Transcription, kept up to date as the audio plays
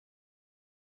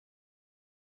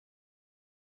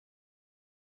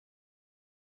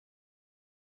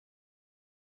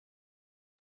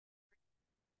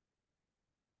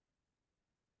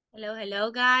Hello,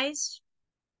 hello, guys.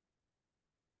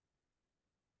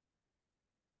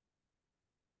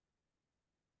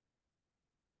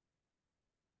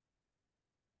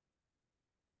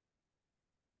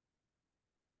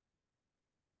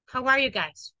 How are you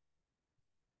guys?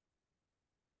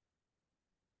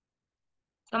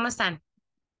 ¿Cómo están?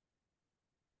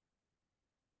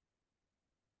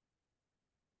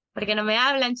 ¿Por qué no me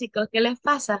hablan, chicos? ¿Qué les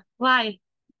pasa? Why?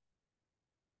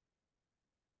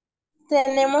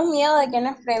 Tenemos miedo de que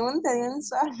nos pregunte de un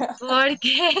solo. ¿Por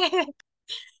qué?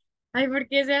 Ay, ¿por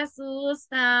qué se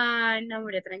asustan? No,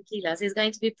 hombre, tranquilos. It's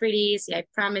going to be pretty easy, I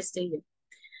promise to you.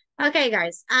 Okay,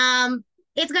 guys.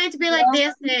 It's going to be like No,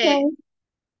 this.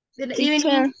 Good teacher,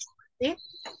 evening. ¿Sí?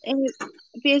 eh,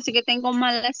 fíjese que tengo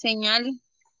mala señal.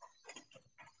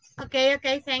 Okay,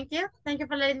 okay. Thank you. Thank you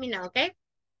for letting me know. Okay.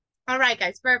 All right,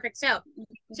 guys. Perfect. So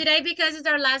today, because it's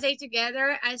our last day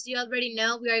together, as you already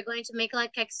know, we are going to make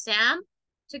like exam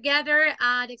together.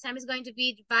 The exam is going to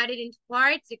be divided into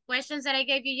parts, the questions that I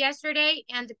gave you yesterday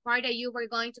and the part that you were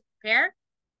going to prepare.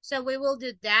 So we will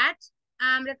do that.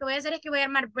 Lo que voy a hacer es que voy a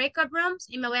armar breakup rooms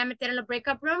y me voy a meter en los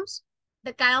breakup rooms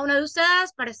de cada uno de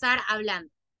ustedes para estar hablando,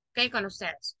 okay, con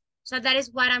ustedes. So that is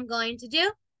what I'm going to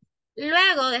do.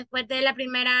 Luego, después de la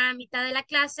primera mitad de la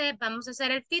clase, vamos a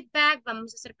hacer el feedback,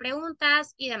 vamos a hacer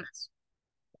preguntas y demás.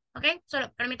 ¿Ok?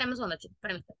 Solo permítame un segundo, chicos.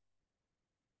 Permítame.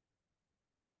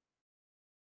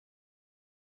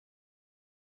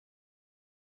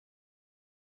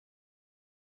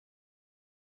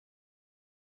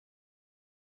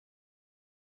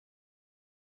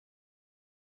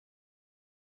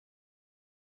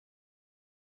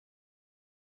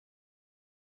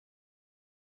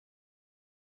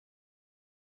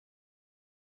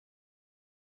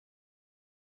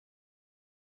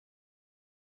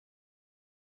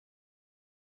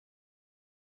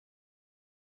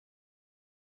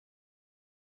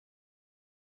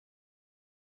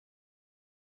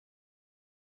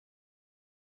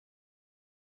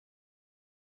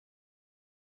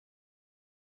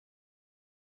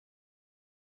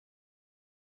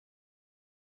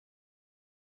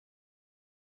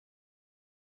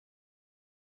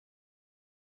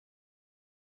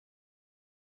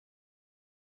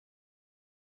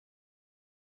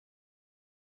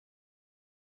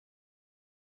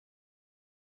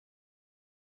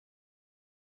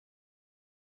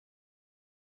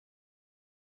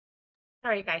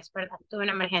 Sorry, guys, perdón, tuve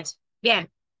una emergencia. Bien.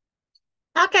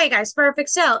 Okay, guys, perfect.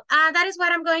 So, that is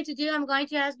what I'm going to do. I'm going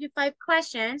to ask you 5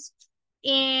 questions.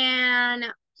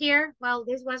 And here, well,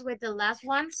 this was with the last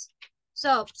ones.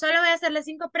 So, solo voy a hacerle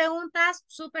 5 preguntas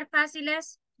súper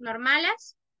fáciles,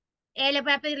 normales. Les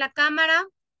voy a pedir la cámara,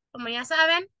 como ya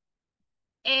saben.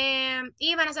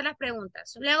 Y van a hacer las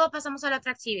preguntas. Luego pasamos a la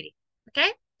otra activity.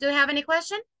 Okay? Do you have any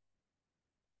question?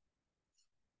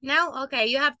 No? Okay,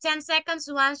 you have 10 seconds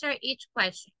to answer each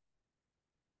question.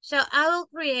 So I will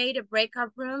create a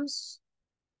breakout rooms.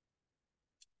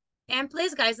 And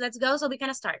please, guys, let's go so we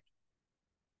can start.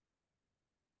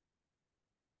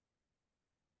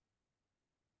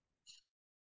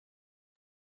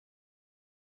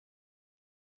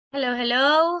 Hello,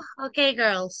 hello. Okay,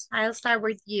 girls, I'll start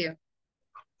with you.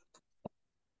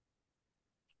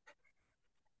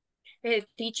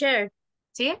 Teacher,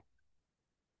 ¿Sí?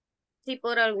 si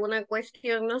por alguna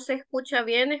cuestión no se escucha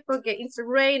bien es porque it's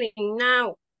raining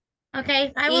now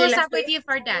Okay, I y will la start estoy with you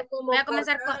for escuchando that. Voy como a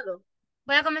comenzar cortado.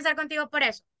 voy a comenzar contigo por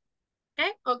eso.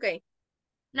 Okay? Ok,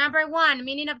 Number 1,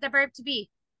 meaning of the verb to be.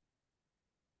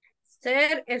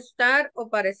 ser, estar o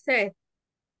parecer.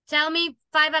 Tell me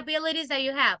 5 abilities that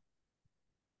you have.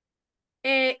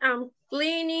 I'm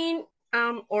cleaning,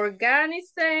 I'm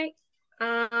organizing,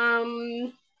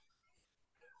 um,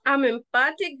 I'm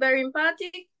empathic, very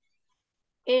empathic.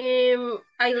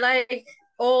 I like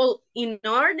all in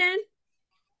order.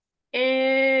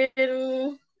 And,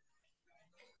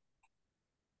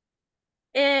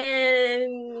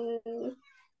 and,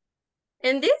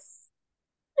 and this,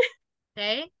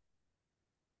 Okay?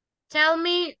 Tell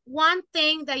me one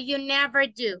thing that you never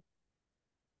do.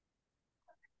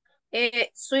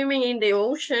 swimming in the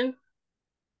ocean.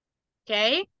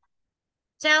 Okay?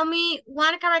 Tell me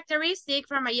one characteristic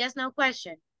from a yes/no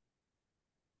question.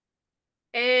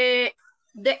 The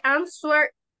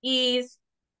answer is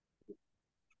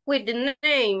with the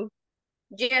name,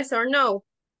 yes or no.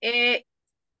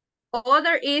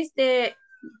 Other is this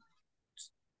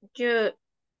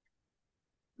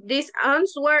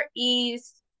answer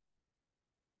is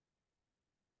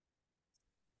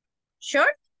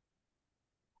short.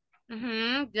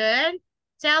 Good.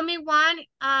 Tell me one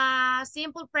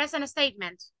simple present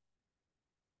statement.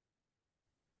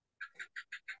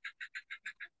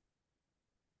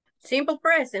 Simple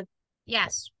present.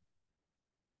 Yes.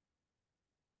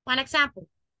 One example.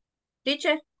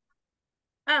 Teacher.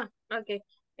 Ah, okay.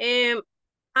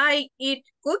 I eat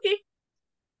cookie.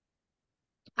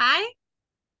 I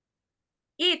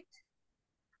Eat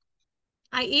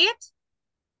eat.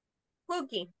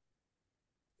 cookie.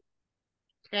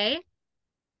 Okay.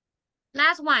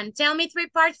 Last one. Tell me 3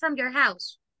 parts from your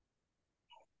house.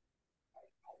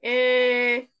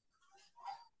 There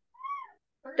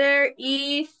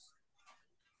is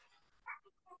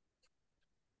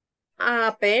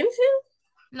a pencil.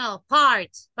 No,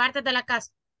 parts. Partes de la casa.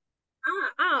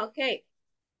 Okay.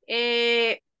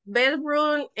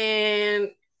 Bedroom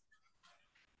and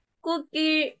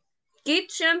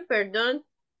kitchen, perdón.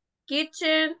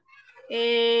 Kitchen,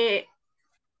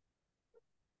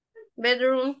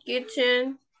 bedroom,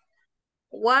 kitchen,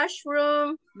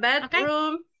 washroom, Okay.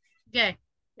 bathroom. Good.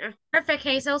 Yeah. Perfect,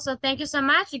 Hazel. So thank you so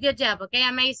much. Good job. Okay,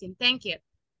 amazing. Thank you.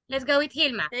 Let's go with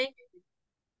Hilma. Thank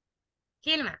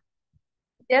Hilma.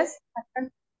 Yes.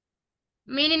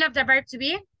 Meaning of the verb to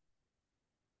be.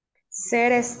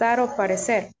 Ser, estar o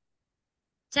parecer.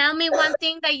 Tell me one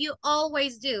thing that you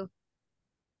always do.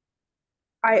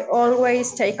 I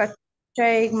always take a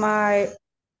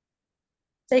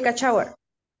shower.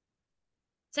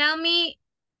 Tell me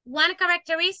one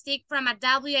characteristic from a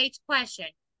WH question.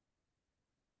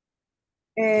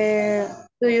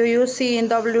 Do you use in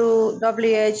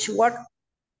WH word?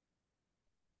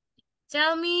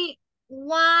 Tell me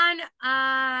one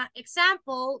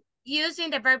example using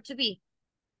the verb to be.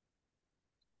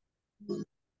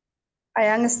 I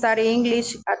am studying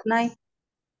English at night.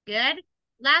 Good.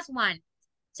 Last one.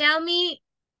 Tell me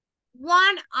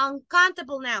one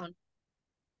uncountable noun.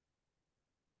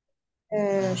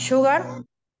 Sugar.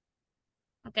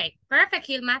 Okay, perfect,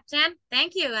 Hilma. 10.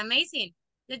 Thank you. Amazing.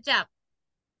 Good job.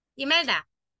 Imelda.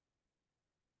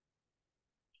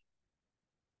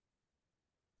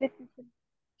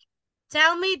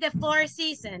 Tell me the 4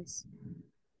 seasons.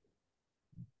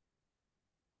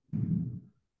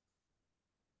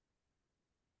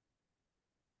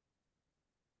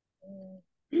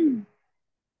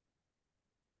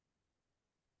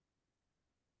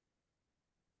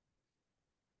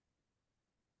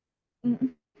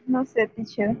 No sé,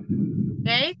 teacher.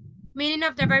 Okay. Meaning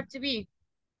of the verb to be.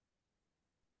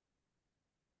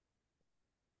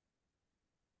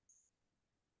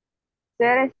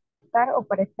 Ser, estar o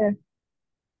parecer.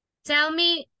 Tell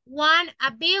me one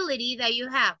ability that you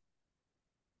have.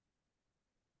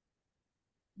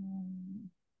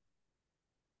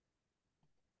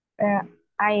 Uh,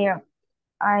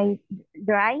 I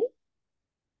drive.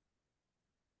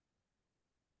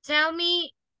 Tell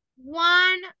me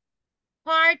one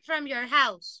part from your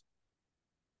house.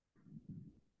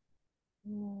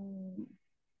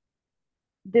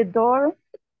 The door.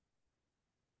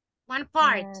 One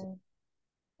part.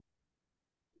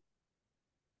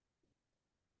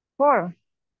 4.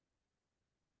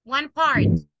 One part.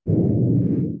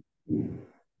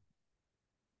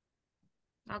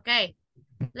 Okay.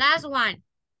 Last one.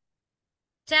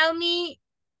 Tell me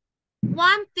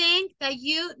one thing that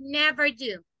you never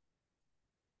do.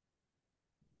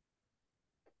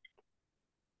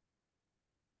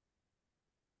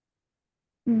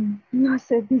 No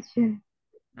sé, teacher.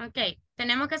 Okay.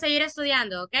 Tenemos que seguir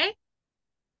estudiando, okay?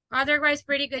 Otherwise,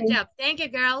 pretty good Okay. job. Thank you,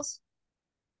 girls.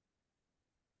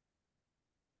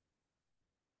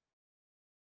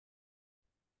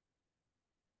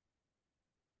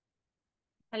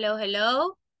 Hello,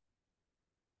 hello.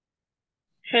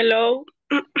 Hello.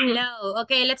 Hello.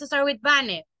 Okay, let's start with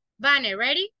Vane. Vane,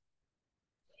 ready?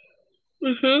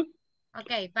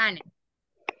 Okay, Vane.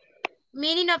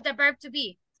 Meaning of the verb to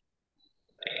be.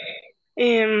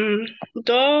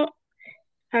 Do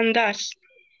and das.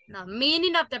 No,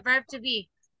 meaning of the verb to be.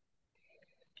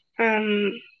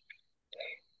 Un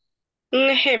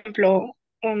ejemplo.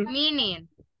 Meaning.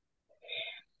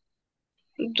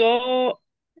 Do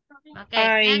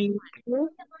Okay, next one.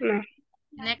 no.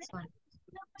 Next one.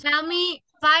 Tell me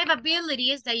 5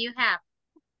 abilities that you have.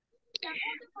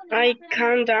 I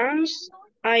can dance.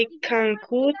 I can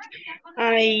cook.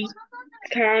 I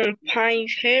can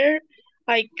paint hair.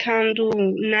 I can do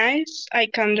nails. I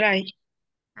can drive.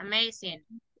 Amazing.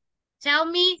 Tell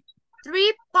me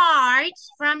 3 parts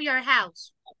from your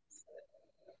house.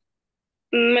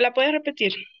 ¿Me la puedes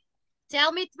repetir?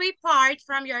 Tell me 3 parts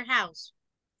from your house.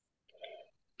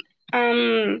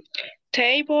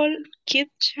 Table,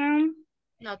 kitchen,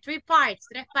 No, 3 parts,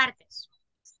 3 partes.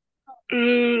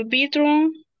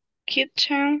 bedroom,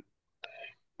 kitchen,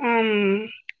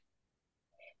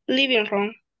 living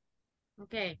room.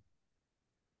 Okay.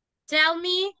 Tell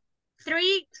me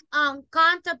 3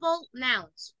 uncountable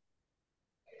nouns.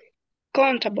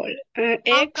 Countable. Eggs,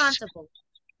 Uncountable.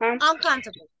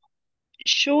 Uncountable.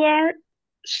 sugar,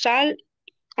 salt,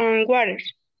 and water.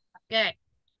 Good.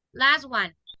 Last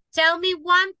one. Tell me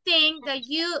one thing that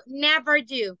you never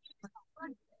do.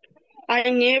 I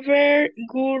never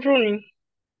go running.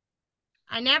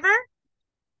 I never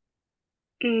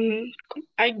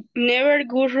I never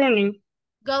go running.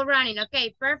 go running.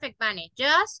 Okay, perfect, Bunny.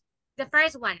 Just the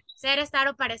first one. Ser, estar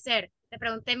o parecer. Te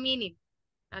pregunté meaning.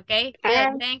 Okay,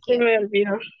 good. Thank Se you. me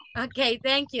olvidó. Okay,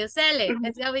 thank you. Sally,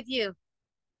 let's go with you.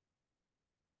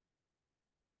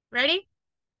 Ready?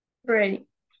 Ready.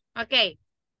 Okay.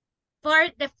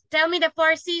 Tell me the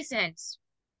 4 seasons.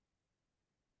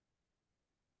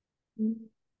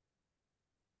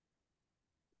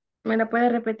 ¿Me la puede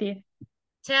repetir?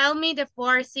 Tell me the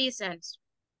 4 seasons.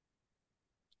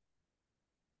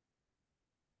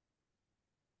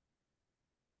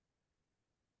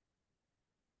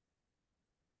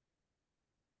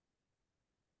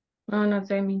 No, no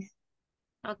sé, Miss.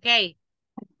 Okay.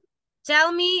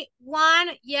 Tell me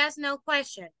one yes, no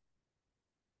question.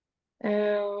 Ay,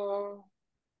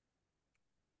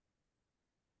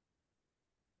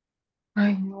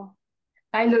 no.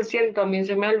 Ay, lo siento, a mí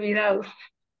se me ha olvidado.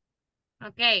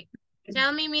 Okay.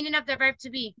 Tell me meaning of the verb to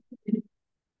be.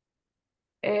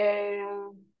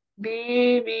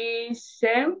 Be,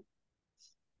 same.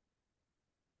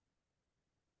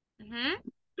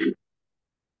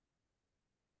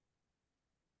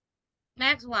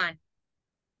 Next one.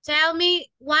 Tell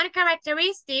me one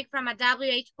characteristic from a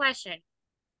WH question.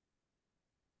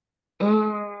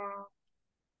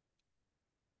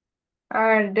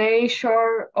 Are they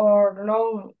short or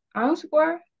long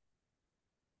answer?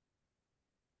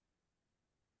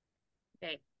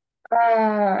 Okay.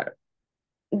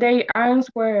 They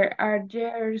answer are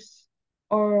yes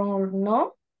or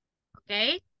no.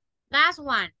 Okay. Last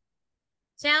one.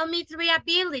 Tell me 3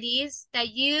 abilities that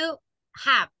you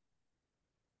have.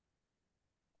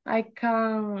 I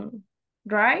can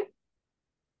drive.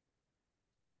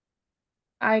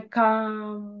 I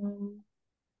can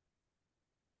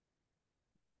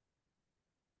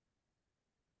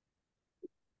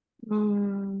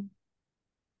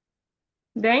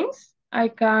dance. I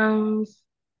can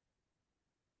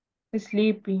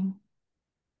sleeping.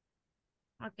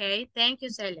 Ok, thank you,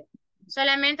 Cele.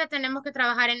 Solamente tenemos que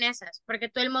trabajar en esas, porque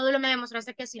todo el módulo me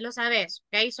demostraste que sí lo sabes,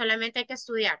 ok? Solamente hay que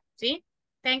estudiar, ¿sí?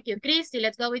 Thank you. Christy,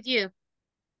 let's go with you.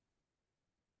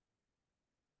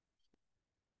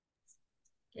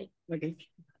 Okay.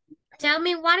 Tell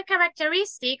me one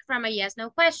characteristic from a yes,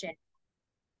 no question.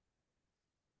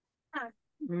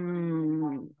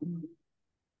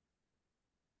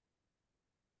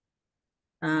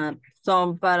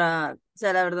 Son para, o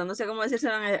sea, la verdad no sé cómo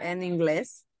decírselo en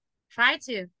inglés. Try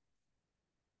to.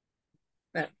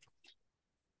 Pero,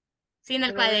 Sin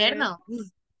el cuaderno.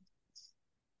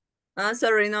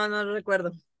 sorry, no lo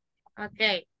recuerdo.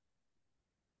 Ok.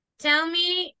 Tell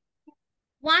me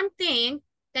one thing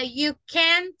that you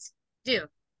can't do.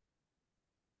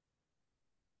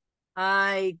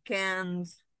 I can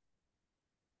sing.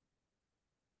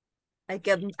 I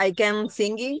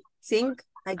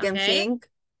can Okay. sing.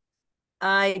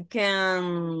 I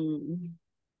can.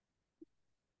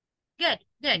 Good.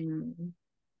 Okay.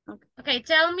 Okay,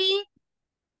 tell me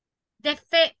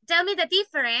the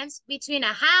difference between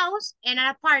a house and an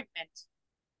apartment.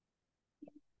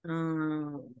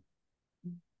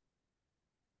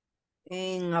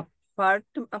 In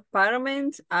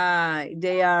apartments,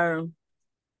 they are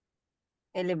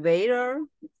elevator.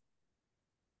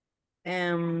 I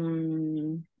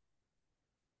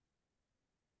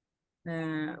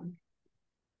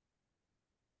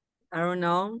don't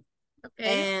know. Okay.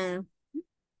 And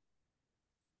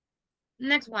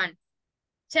next one.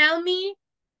 Tell me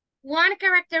one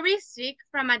characteristic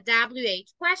from a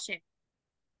WH question.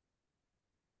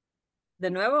 De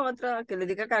nuevo, otra que le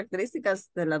diga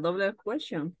características de la doble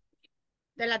question.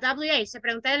 De la WH, se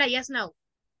pregunta de la yes, no.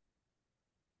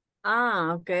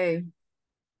 Ok.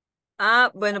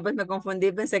 Bueno, pues me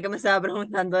confundí, pensé que me estaba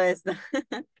preguntando esta.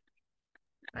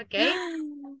 Ok.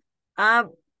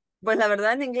 Pues la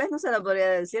verdad en inglés no se la podría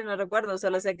decir, no recuerdo,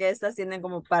 solo sé que estas tienen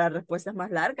como para respuestas más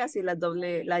largas y la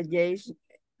yes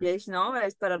no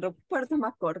es para respuestas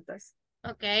más cortas.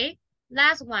 Ok.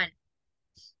 Last one.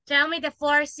 Tell me the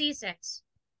 4 seasons.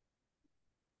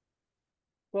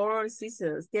 4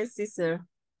 seasons. ¿Qué es season?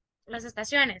 Las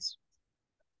estaciones.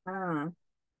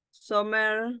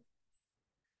 Summer.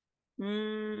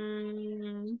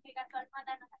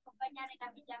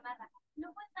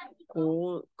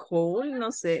 Cool,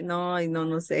 no sé,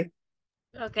 no sé.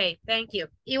 Ok, thank you.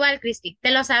 Igual, Christy,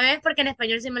 te lo sabes porque en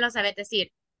español sí me lo sabes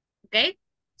decir. Ok,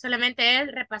 solamente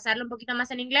es repasarlo un poquito más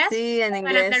en inglés Sí, en para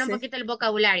inglés, ampliar un sí. poquito el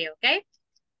vocabulario, ¿ok?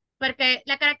 Porque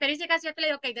la característica, si yo te le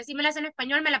digo, ok, decímelas en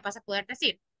español, me la vas a poder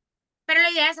decir. Pero la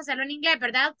idea es hacerlo en inglés,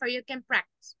 ¿verdad? For you can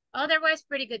practice. Otherwise,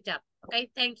 pretty good job. Ok,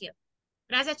 thank you.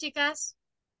 Gracias, chicas.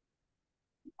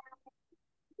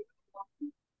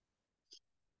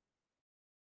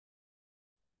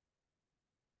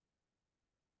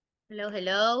 Hello,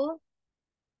 hello.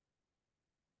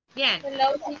 Bien.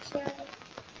 Hello, teacher.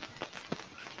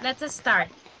 Let's start.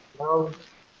 No.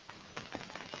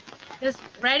 Just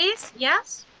ready?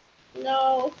 Yes?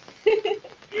 No.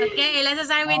 Okay, let's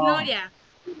start with No. Nuria.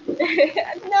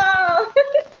 No.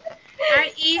 Are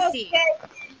easy. Okay,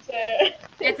 teacher.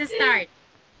 Let's start.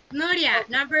 Nuria, Okay.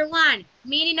 number 1,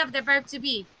 meaning of the verb to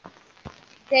be.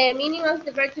 The meaning of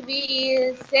the verb to be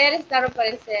is ser, estar, o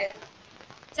parecer.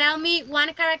 Tell me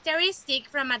one characteristic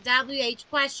from a WH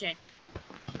question.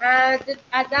 A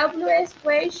WS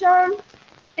question,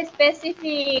 a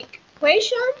specific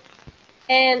question,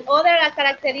 and other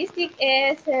characteristic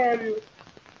is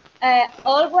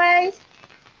always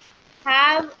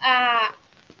have a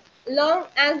long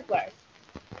answer.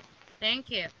 Thank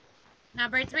you.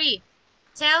 Number 3,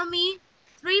 tell me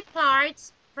 3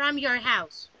 parts from your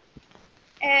house.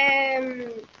 Um,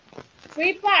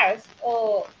 three parts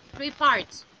or 3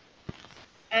 parts.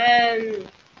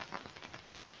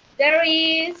 there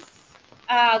is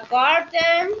a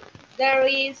garden, there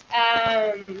is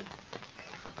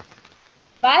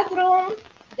bathroom,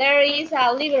 there is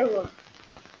a living room.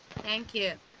 Thank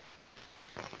you.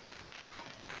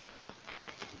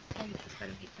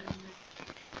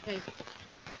 Okay.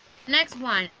 Next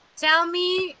one. Tell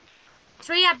me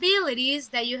 3 abilities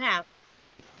that you have.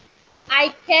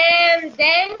 I can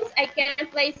dance, I can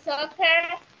play soccer,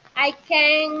 I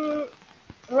can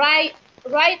ride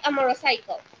a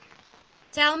motorcycle.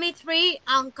 Tell me 3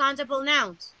 uncountable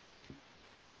nouns.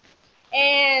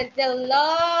 And the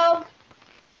love,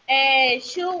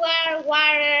 sugar,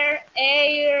 water,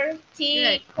 air, tea,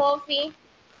 Good. coffee.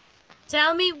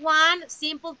 Tell me 1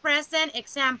 simple present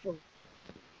example.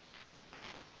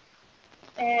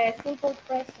 Simple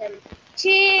present.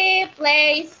 She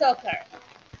plays soccer.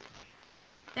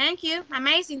 Thank you.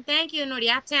 Amazing. Thank you,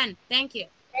 Nuria. 10. Thank you.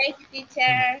 Thank you,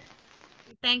 teacher.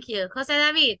 Thank you. Jose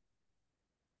David.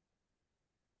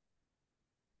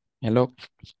 Hello.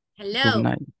 Hello. Good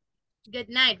night. Good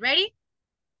night. Ready?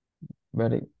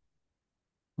 Very.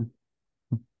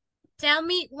 Tell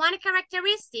me 1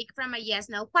 characteristic from a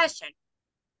yes-no question.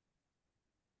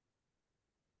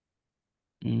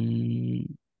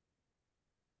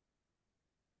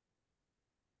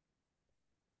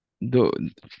 Do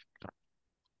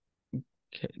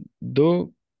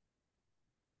do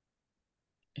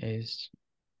is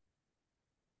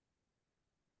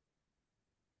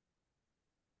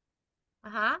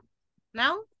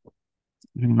No?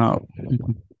 no.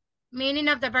 Meaning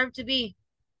of the verb to be.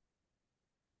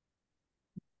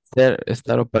 Ser,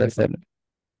 estar o parecer.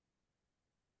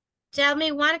 Tell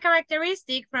me 1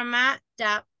 characteristic from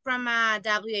a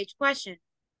WH question.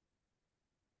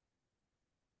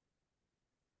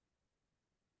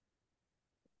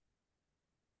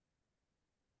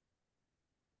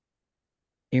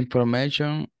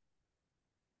 Information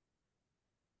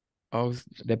of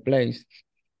the place.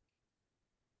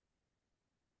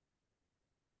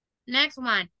 Next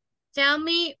one. Tell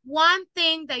me 1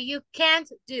 thing that you can't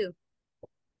do.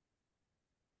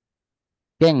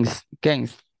 Can't.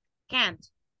 Can't.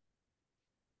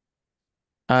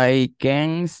 I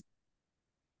can't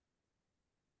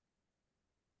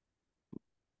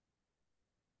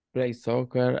play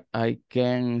soccer. I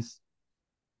can't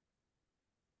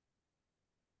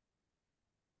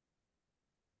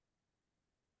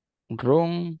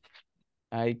run.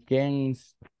 I can't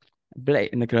play.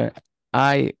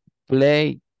 I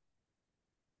play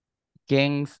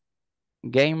games.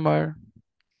 Gamer.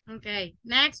 Okay.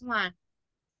 Next one.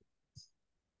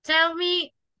 Tell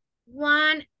me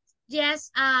 1,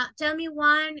 tell me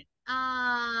 1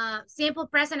 simple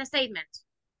present statement.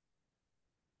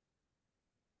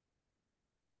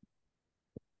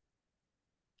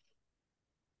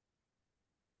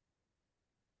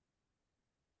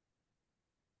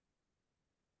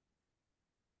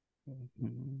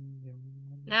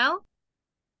 No?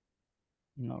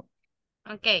 No.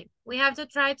 Okay. We have to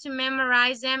try to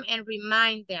memorize them and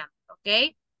remind them.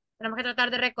 Okay. Tenemos que tratar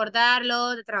de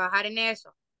recordarlo, de trabajar en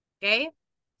eso. Okay.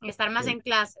 Y estar más Okay. en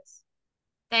clases.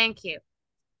 Thank you.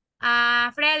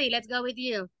 Freddy, let's go with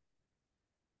you.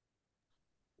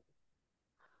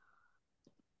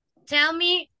 Tell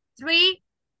me 3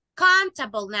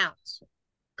 countable nouns.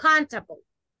 Countable.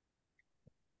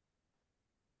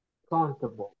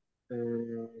 Countable.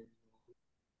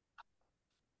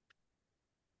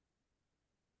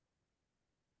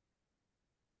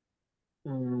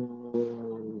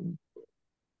 Mm,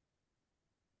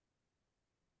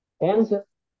 Pencil.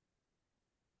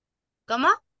 ¿Cómo?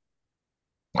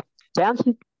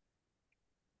 Pencil.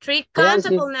 Three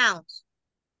Pencil. countable nouns.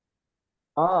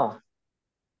 Oh.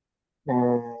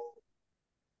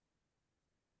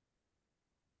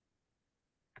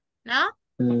 ¿No?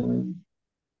 Mm,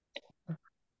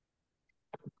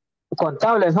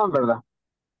 Contables son, ¿verdad?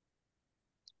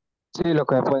 Sí, lo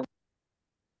que después.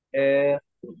 Eh,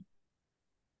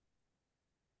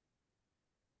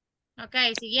 Ok,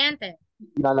 siguiente.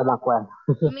 no me acuerdo.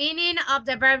 Meaning of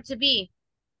the verb to be.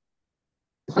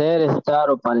 Ser, estar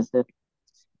o parecer.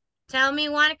 Tell me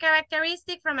one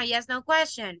characteristic from a yes-no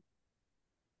question.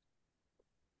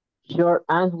 Short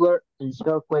answer and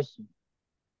short question.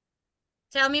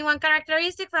 Tell me one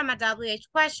characteristic from a WH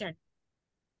question.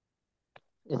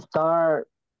 Start,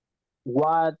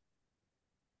 what,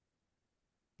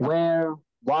 where,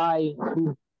 why,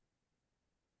 who.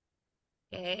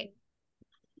 Okay.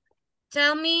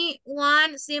 Tell me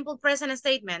one simple present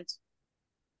statement.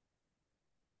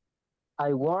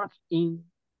 I work in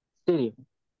city.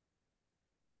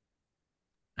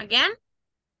 Again?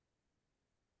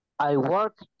 I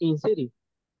work in city.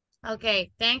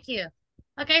 Okay, thank you.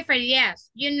 Okay, Freddy, yes.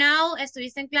 You know,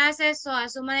 estuviste en clases, so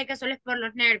asumo de que solo es por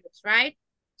los nervios, right?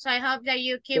 So I hope that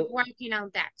you keep working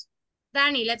on that.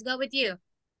 Danny, let's go with you.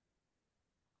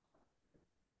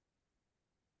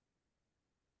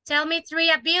 Tell me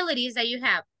three abilities that you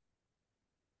have.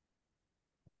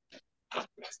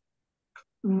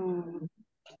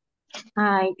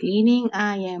 I cleaning,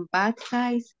 I am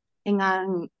baptized, and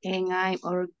I'm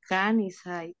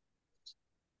organized.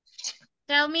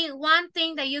 Tell me one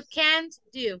thing that you can't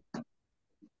do.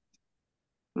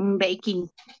 Baking.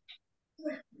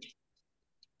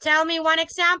 Tell me one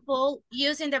example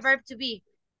using the verb to be.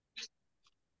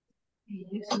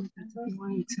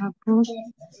 One example.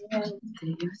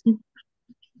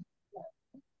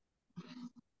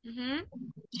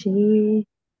 She,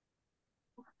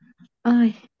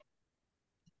 ay,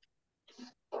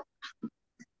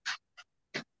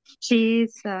 she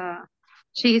is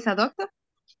a doctor.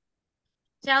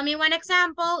 Tell me one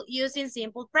example using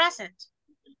simple present.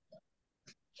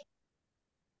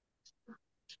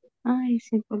 Ay,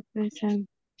 simple present.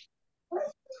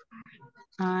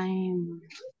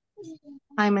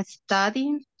 I'm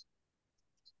studying.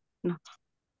 No.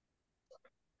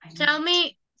 Tell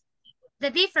me the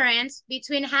difference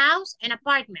between house and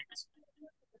apartment.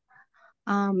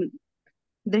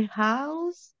 The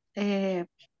house, no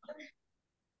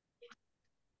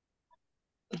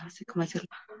sé cómo decirlo.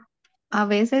 A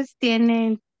veces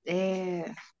tienen,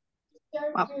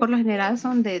 por lo general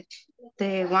son de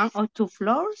one or two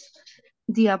floors.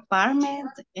 The apartment,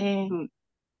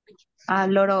 a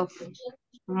lot of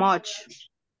much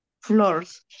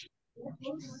floors.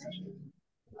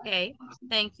 Okay,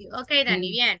 thank you. Okay,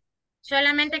 Dani, bien.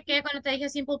 Solamente que cuando te dije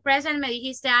simple present me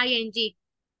dijiste ing.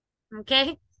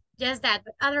 Okay, just that,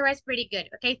 but otherwise pretty good.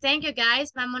 Okay, thank you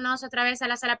guys. Vámonos otra vez a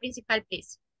la sala principal,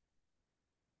 please.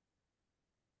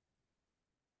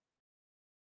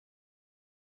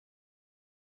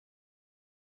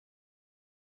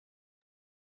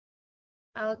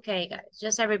 Okay, guys,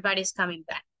 just everybody's coming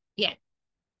back. Yeah.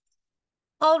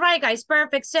 All right, guys,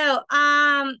 perfect. So,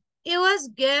 it was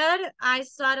good. I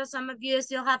saw that some of you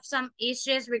still have some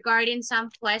issues regarding some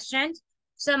questions.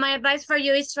 So my advice for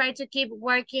you is try to keep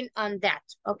working on that,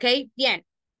 okay? Bien.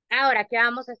 Ahora, ¿qué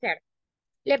vamos a hacer?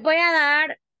 Les voy a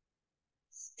dar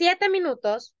 7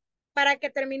 minutos para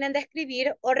que terminen de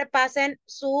escribir o repasen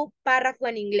su párrafo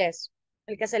en inglés,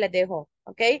 el que se les dejó,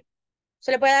 ¿ok?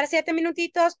 Se les voy a dar 7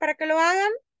 minutitos para que lo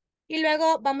hagan y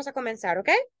luego vamos a comenzar, ¿ok?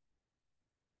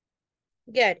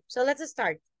 Good. So let's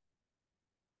start.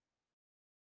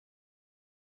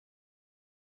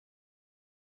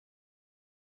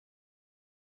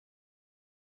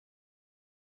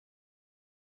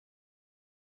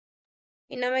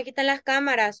 Y no me quitan las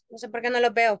cámaras. No sé por qué no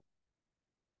los veo. No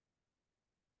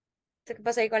sé qué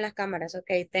pasa ahí con las cámaras.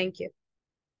 Ok, thank you.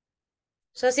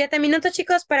 Son 7 minutos,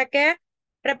 chicos, para que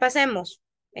repasemos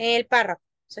el párrafo.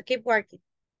 So keep working.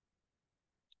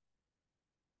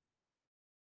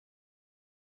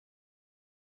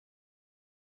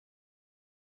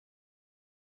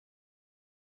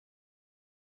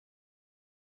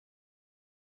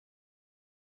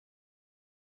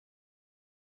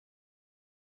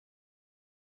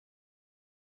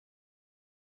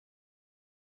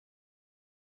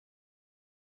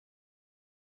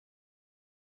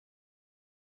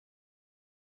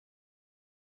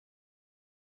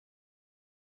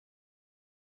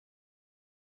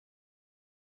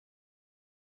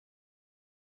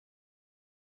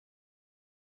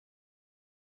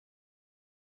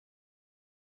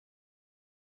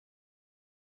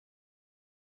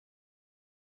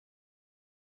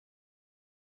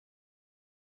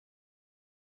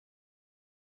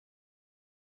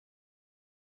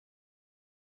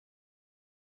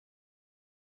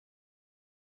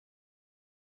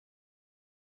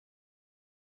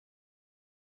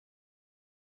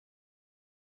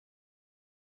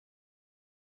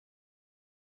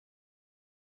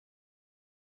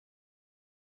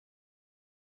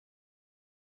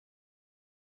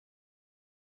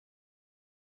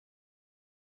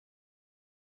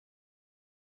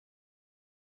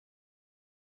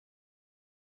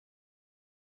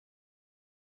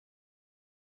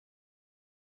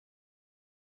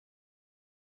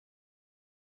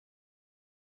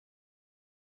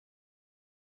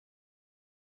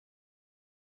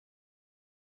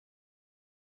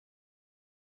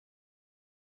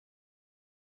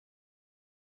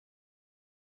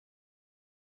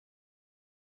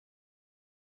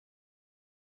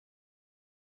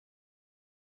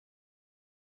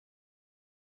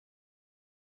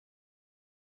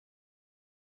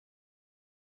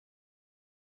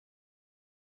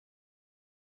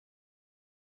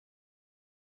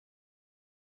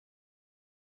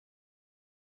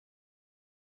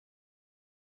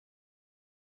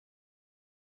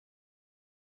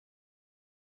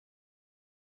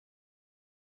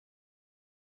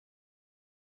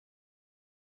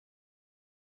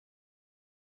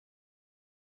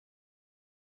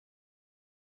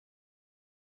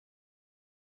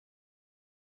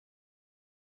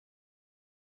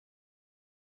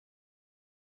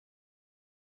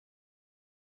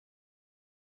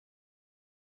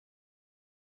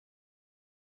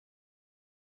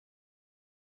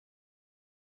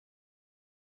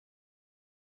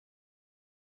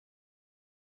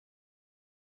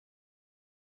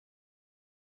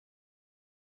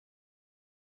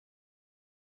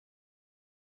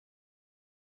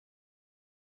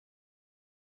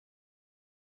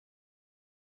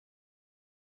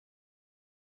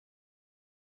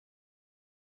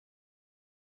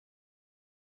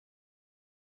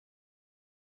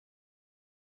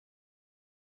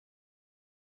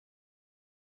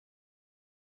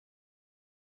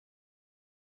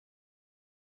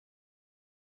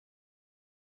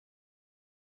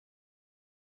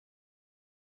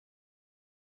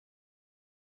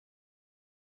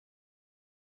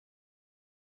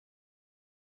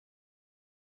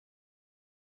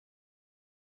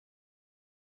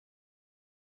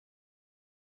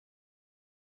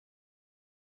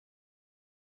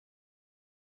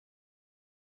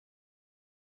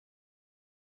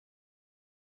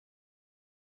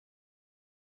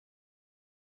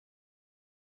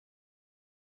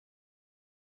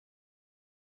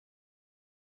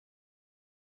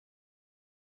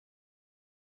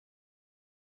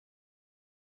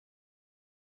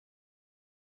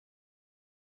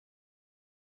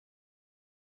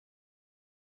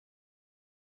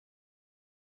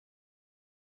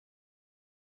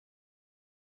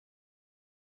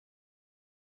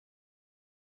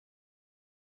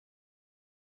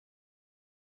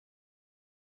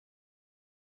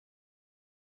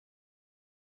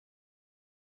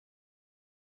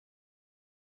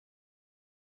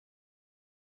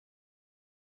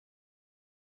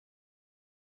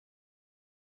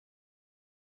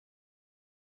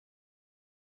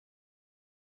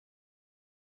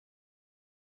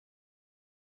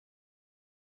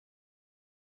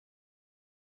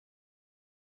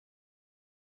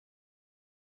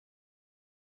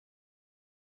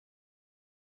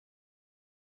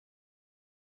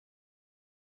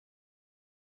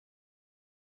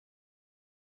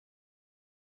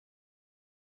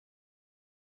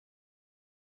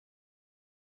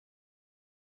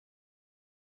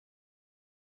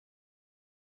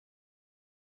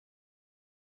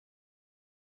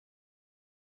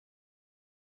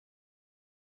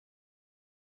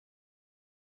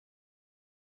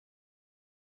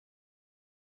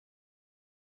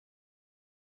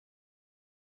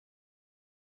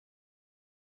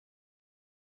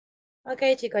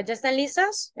 Okay, chicos, ¿ya están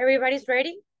listos? Everybody's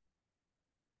ready?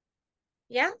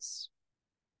 Yes?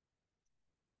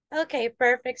 Okay,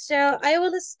 perfect. So I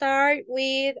will start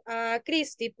with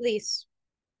Christy, please.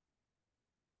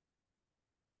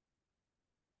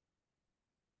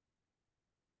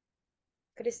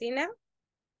 Cristina?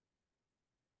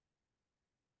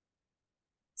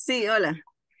 Sí, hola.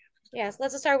 Yes,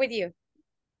 let's start with you.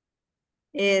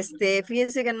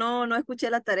 Fíjense que no escuché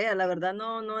la tarea, la verdad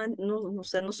no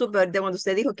sé, no supe, ahorita cuando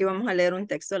usted dijo que íbamos a leer un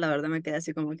texto, la verdad me quedé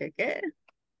así como que, ¿qué?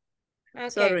 Okay,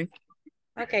 Sorry.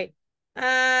 okay.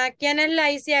 ¿Quiénes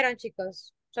la hicieron,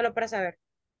 chicos? Solo para saber.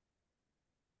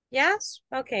 Yes?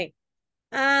 Okay.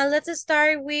 Let's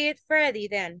start with Freddy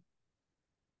then.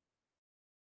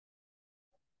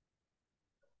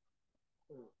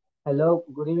 Hello,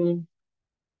 good evening.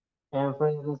 I'm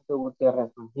Francisco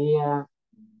Gutierrez Mejia.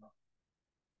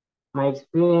 My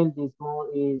experience this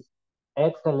month is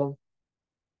excellent.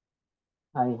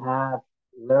 I have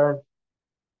learned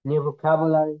new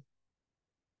vocabulary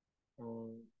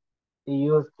and to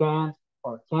use can't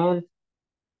or can't,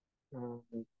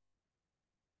 and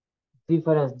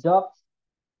different jobs,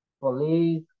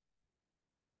 police,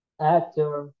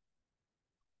 actor,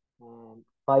 and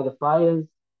firefighters,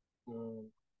 and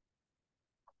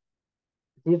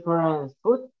different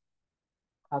food.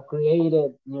 I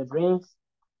created new drinks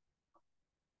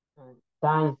and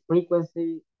time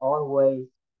frequency, always,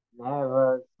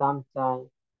 never, sometimes,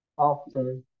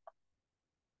 often,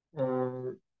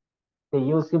 and they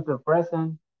use simple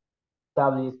present,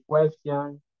 establish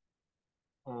question,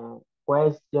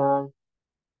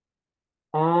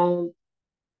 and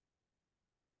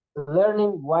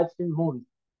learning watching movies.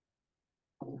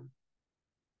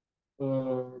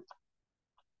 And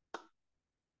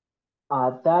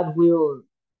that will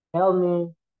help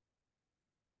me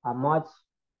much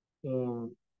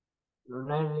in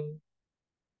learning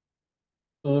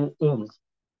in English.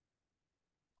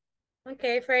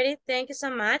 Okay, Freddy, thank you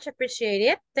so much. Appreciate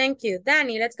it. Thank you.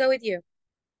 Danny, let's go with you.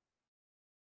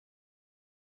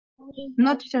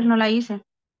 No, teacher, no la hice.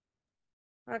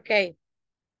 Okay.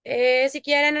 Si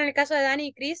quieren, en el caso de Dani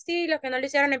y Christy, los que no lo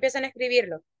hicieron empiezan a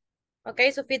escribirlo.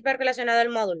 Okay, su feedback relacionado al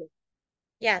módulo.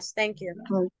 Yes, thank you.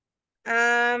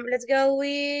 Let's go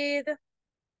with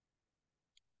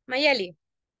Mayeli.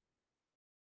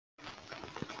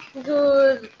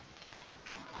 Good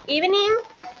evening,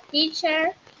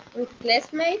 teacher and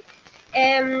classmates.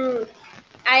 I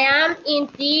am in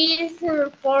this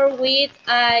 4 week.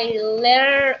 I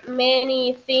learned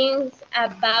many things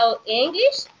about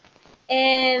English,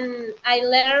 and I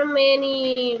learned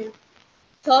many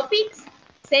topics.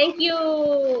 Thank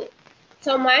you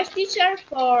so much, teacher,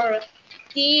 for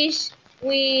teach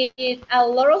with a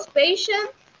lot of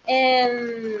patience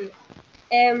and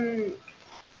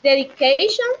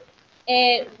dedication.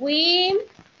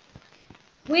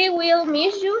 We will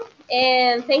miss you,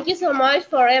 and thank you so much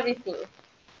for everything.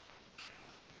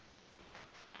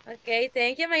 Okay,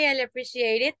 thank you, Mayeli.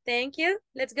 Appreciate it. Thank you.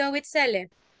 Let's go with Cele.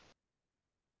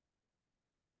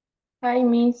 Hi,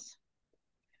 Miss.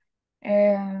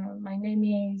 My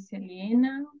name is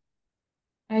Elena.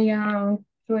 I am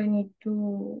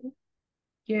 22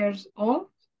 years old.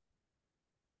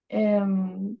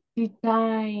 The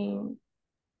time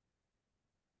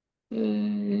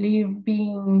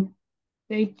living,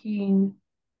 taking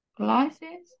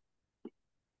classes,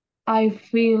 I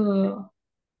feel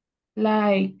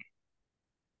like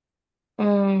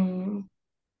they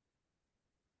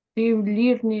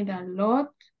learning a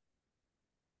lot.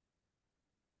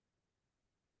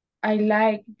 I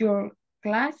like your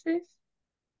classes.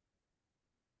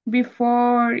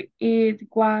 Before it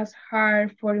was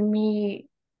hard for me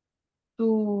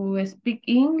to speak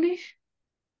English,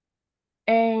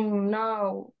 and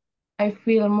now I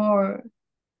feel more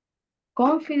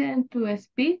confident to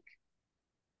speak.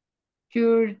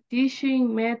 Your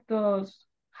teaching methods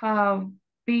have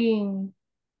been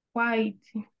quite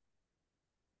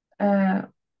uh,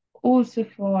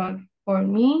 useful for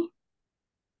me.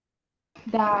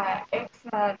 The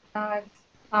extra tasks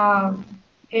have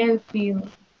helped a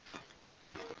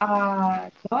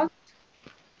lot.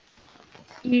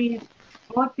 It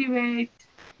motivates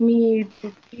me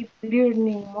to keep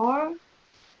learning more.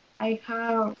 I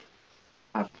have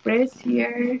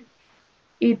appreciated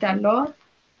it a lot.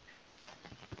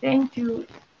 Thank you.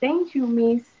 Thank you,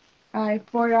 Miss,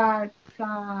 for a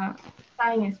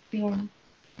time spent.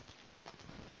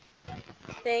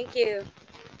 Thank you.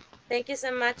 Thank you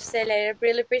so much, Cele. I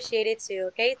really appreciate it too.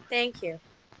 Okay, thank you.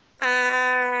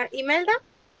 Imelda?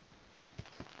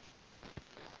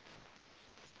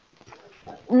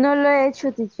 No lo he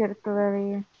hecho, teacher,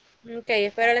 todavía. Ok,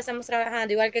 espero le estamos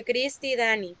trabajando. Igual que Christy y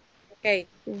Dani. Okay.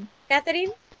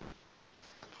 Catherine?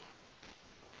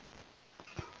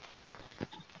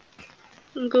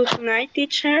 Good night,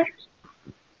 teacher.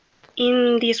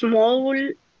 In this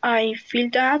module, I feel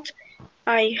that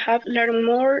I have learned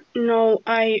more. Now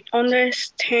I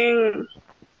understand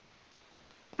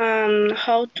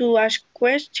how to ask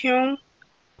questions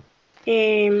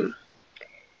in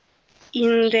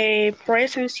the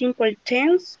present simple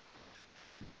tense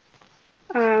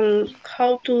and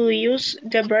how to use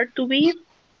the verb to be.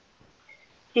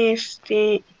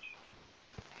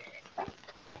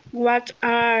 What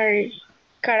are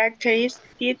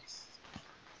characteristics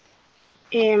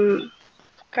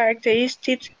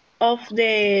characteristics of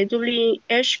the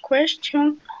WH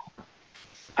question,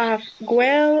 as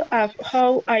well as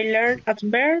how I learned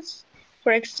adverbs.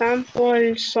 For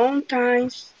example,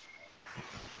 sometimes,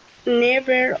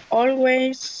 never,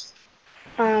 always,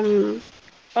 often,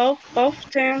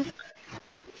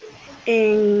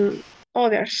 and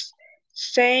others.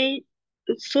 Say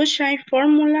such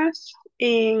formulas,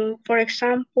 for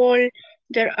example,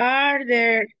 there are,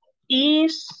 there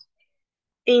is,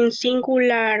 in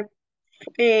singular,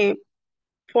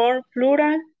 for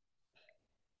plural,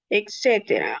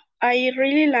 etc. I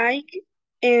really like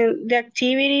the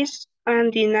activities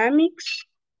and dynamics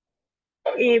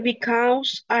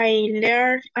because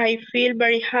I feel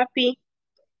very happy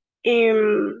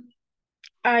um,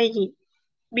 I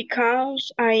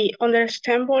because I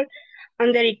understand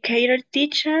and dedicated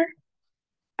teacher.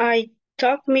 I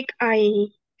talk me I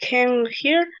can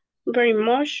hear very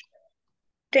much.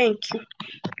 Thank you.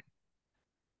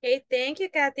 Okay, thank you,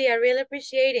 Kathy. I really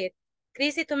appreciate it.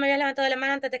 Chrissy, tú me habías levantado la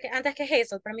mano antes que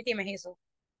Hazel. Permíteme, Hazel.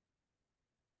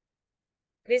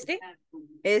 ¿Christy?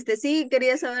 Sí,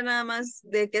 quería saber nada más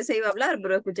de qué se iba a hablar,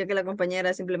 pero escuché que la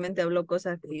compañera simplemente habló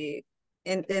cosas que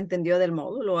entendió del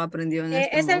módulo o aprendió en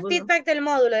este Es el módulo. feedback del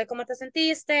módulo, de cómo te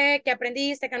sentiste, qué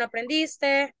aprendiste, qué no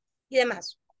aprendiste y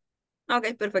demás.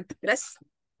 Ok, perfecto. Gracias.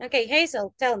 Ok, Hazel,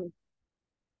 tell me.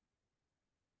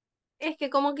 Es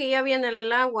que como que ya viene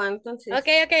el agua, entonces. Ok,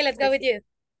 let's go with you.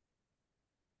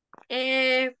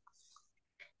 Eh,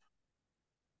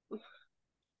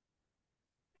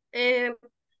 eh,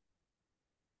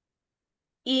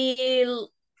 y,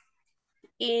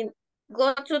 y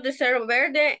go to the Cerro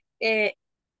Verde, I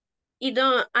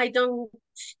don't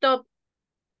stop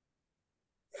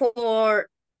for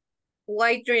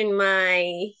writing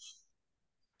my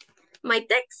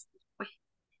text.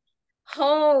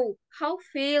 How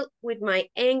feel with my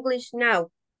English now?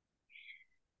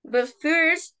 But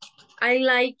first, I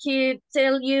like to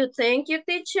tell you thank you,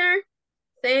 teacher.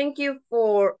 Thank you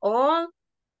for all,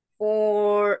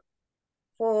 for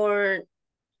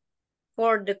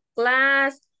the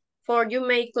class, for you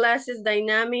make classes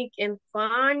dynamic and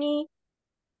funny,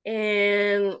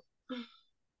 and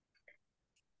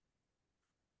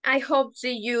I hope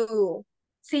see you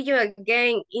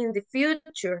again in the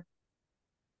future.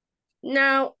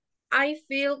 Now I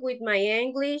feel with my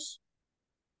English,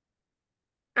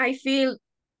 I feel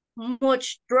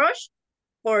much trust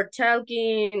for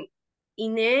talking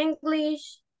in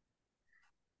English.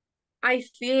 I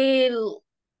feel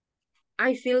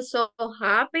so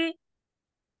happy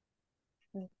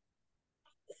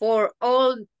for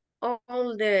all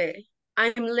the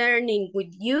I'm learning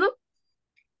with you.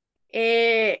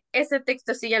 Ese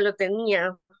texto sí ya lo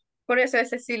tenía, por eso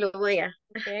ese sí lo voy a.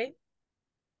 Okay.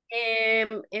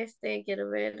 Quiero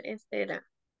ver, era.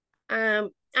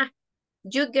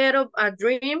 You get up a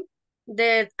dream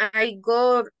that I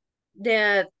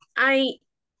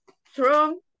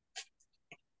thrown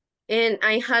and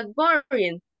I had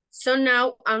boring. So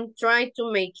now I'm trying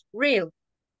to make real.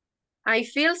 I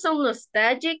feel so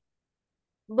nostalgic,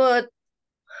 but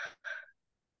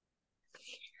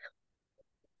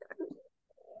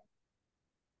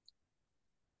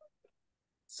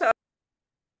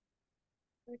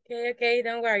Okay,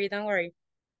 don't worry.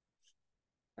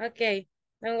 Okay,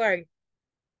 don't worry.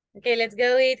 Okay, let's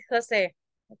go with Jose.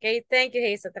 Okay, thank you,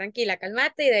 Hazel. Tranquila,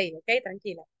 calmate y de ahí, okay,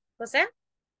 tranquila. Jose?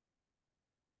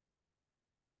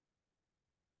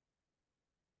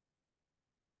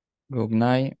 Good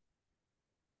night.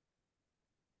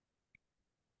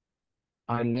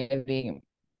 I need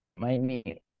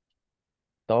many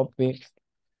topics,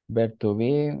 verb to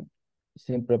be,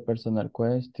 simple personal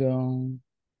question,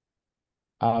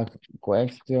 ask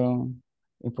question,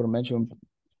 information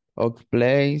of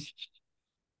place,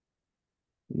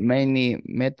 many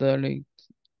methods,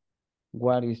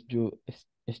 what is your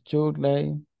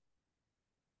study,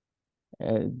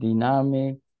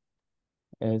 dynamic,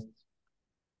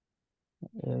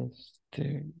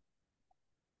 este,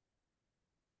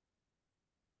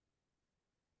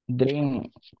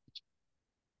 dream,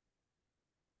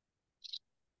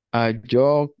 A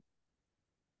joke,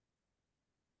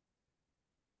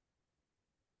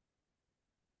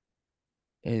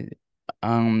 eh,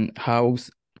 house,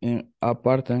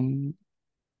 apartment.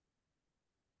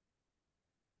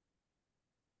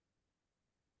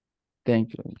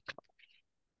 Thank you.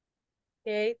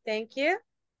 Okay, thank you.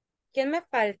 ¿Quién me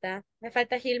falta? ¿Me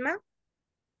falta Gilma?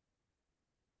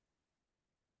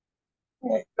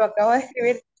 Lo acabo de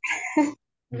escribir.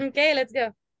 Okay, let's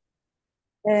go.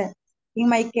 In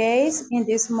my case, in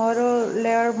this model,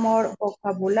 learn more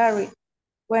vocabulary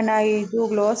when I do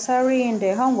glossary in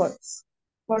the homeworks.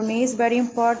 For me, it's very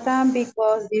important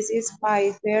because this is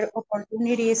my first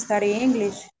opportunity to study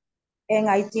English. And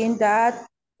I think that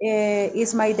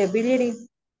is my ability.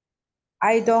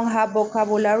 I don't have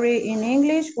vocabulary in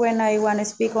English when I want to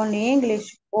speak only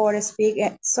English or speak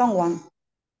someone.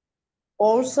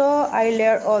 Also, I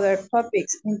learn other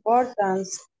topics important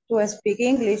to speak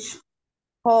English.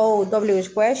 How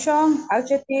WH question,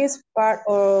 adjectives, part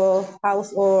of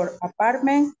house or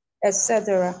apartment,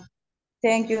 etc.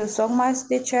 Thank you so much,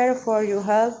 teacher, for your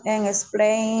help and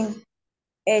explain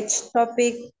each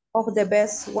topic of the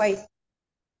best way.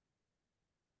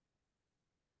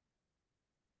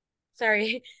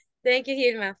 Sorry. Thank you,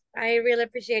 Gilma. I really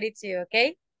appreciate it too,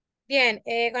 okay? Bien,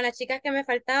 con las chicas que me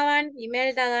faltaban,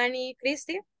 Imelda, Dani,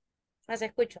 Cristi, las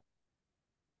escucho.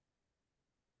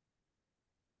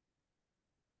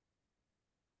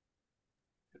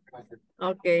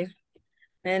 Okay.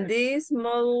 In this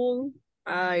module,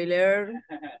 I learned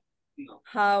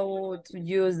how to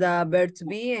use the verb to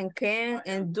be and can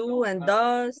and do and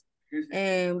does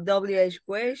and WH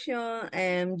question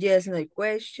and yes no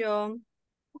question.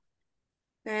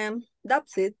 And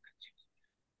that's it.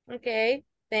 Okay,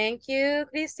 thank you,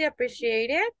 Cristi, appreciate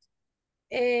it.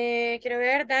 Quiero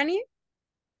ver, Dani.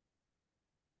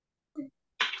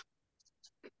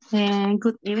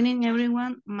 Good evening,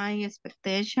 everyone. My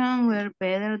expectations were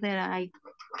better than I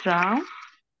thought.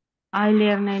 I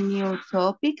learned new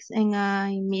topics and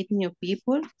I meet new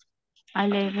people. I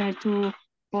learned to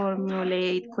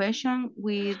formulate questions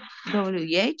with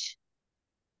WH,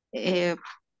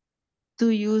 to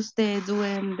use the do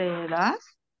and the does.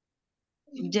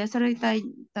 Yesterday,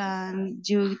 that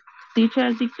you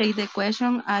teacher dictate the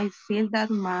question, I feel that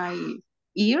my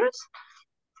ears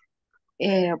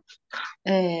uh,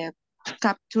 uh,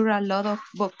 capture a lot of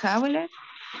vocabulary,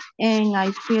 and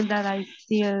I feel that I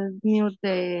still knew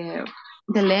the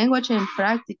language and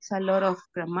practice a lot of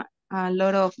grammar,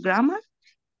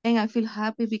 and I feel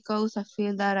happy because I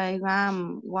feel that I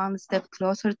am one step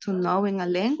closer to knowing a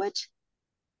language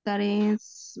that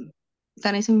is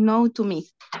known to me.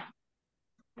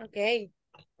 Okay,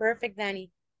 perfect, Dani.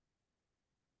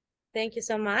 Thank you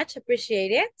so much,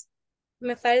 appreciate it.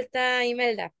 Me falta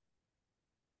Imelda.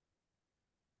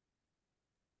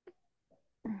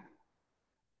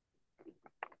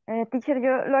 Teacher,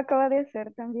 yo lo acabo de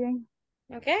hacer también.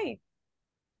 Okay.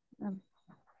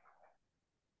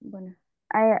 Bueno,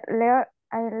 I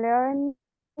learned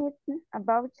it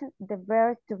about the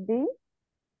verb to be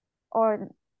or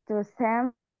to say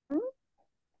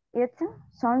it's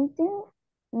something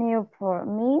new for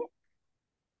me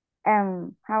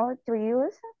and how to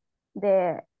use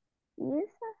the is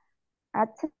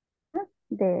at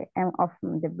the end of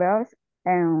the verbs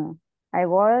and I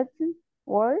would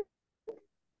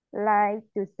like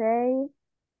to say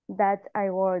that I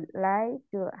would like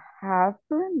to have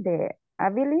the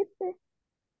ability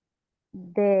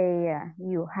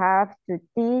you have to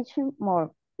teach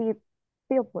more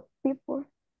people.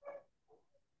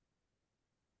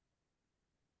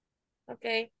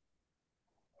 Okay.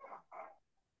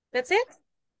 That's it?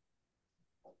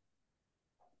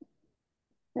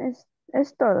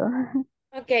 Es todo.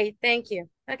 Okay, thank you.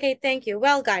 Okay, thank you.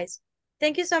 Well, guys,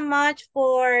 thank you so much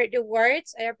for the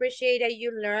words. I appreciate that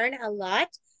you learn a lot.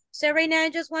 So right now, I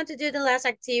just want to do the last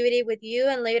activity with you,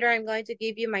 and later I'm going to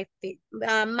give you my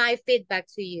feedback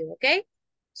to you, okay?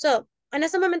 So, en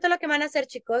este momento lo que van a hacer,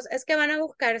 chicos, es que van a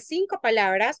buscar 5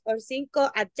 palabras o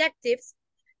 5 adjectives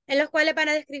en los cuales van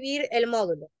a describir el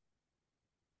módulo,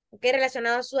 ok,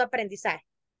 relacionado a su aprendizaje.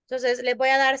 Entonces, les voy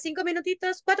a dar 5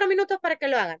 minutitos, 4 minutos para que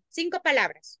lo hagan. 5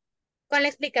 palabras con la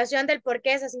explicación del por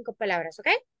qué esas 5 palabras, ¿ok?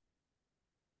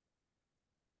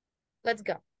 Let's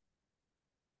go.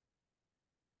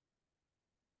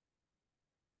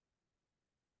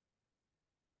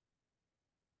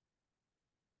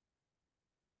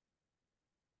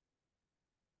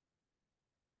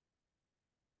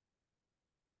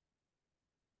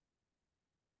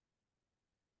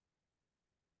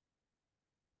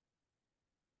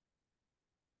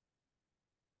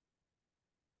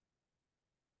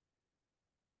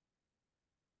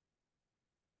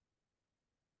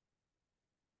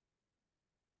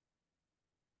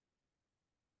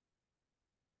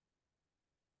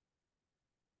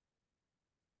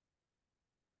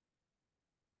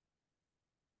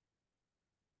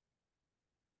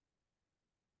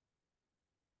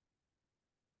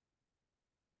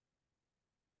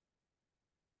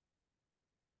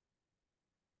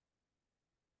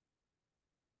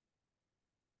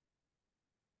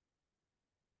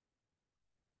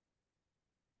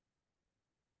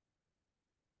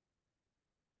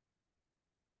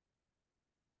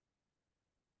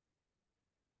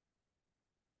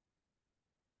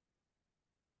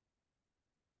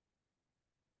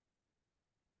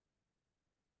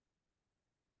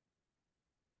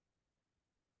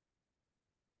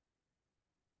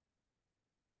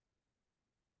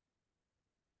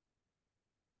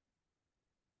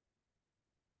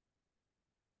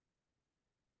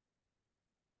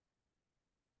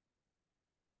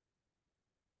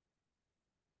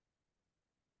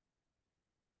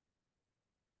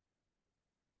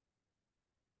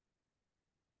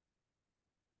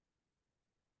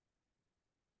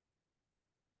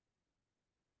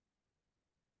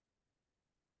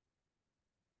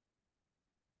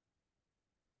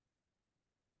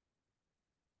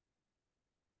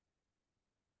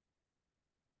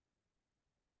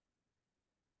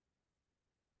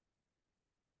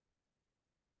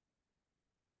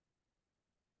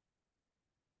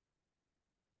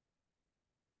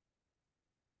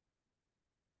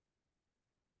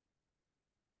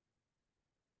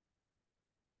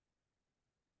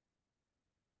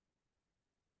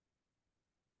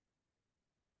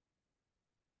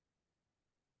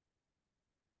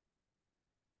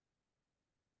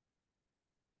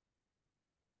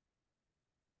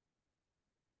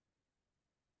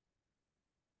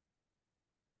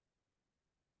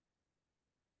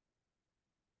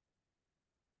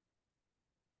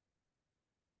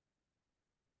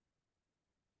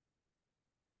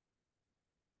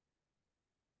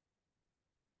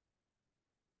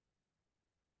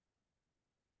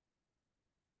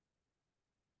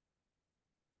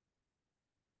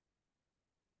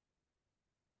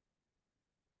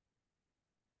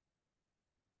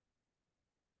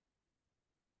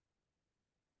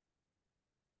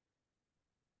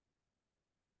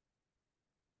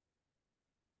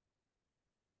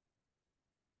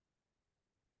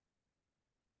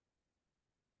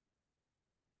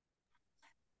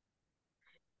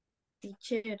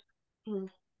 Teacher.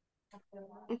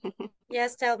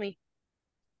 Yes, tell me.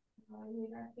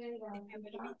 Intentar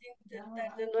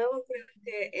de nuevo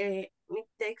porque mi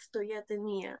texto ya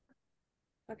tenía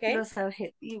Okay. los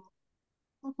adjetivos.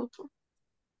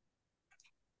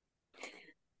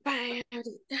 Para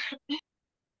ahorita.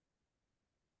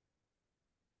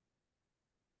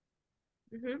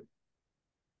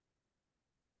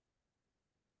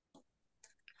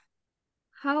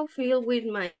 How feel with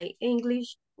my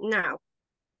English now?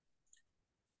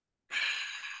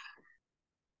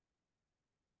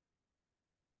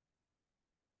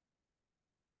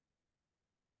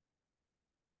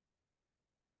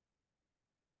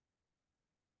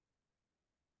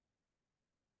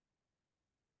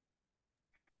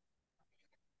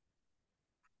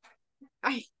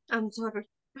 I'm sorry.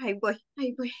 Ahí voy.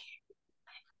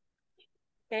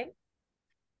 Okay.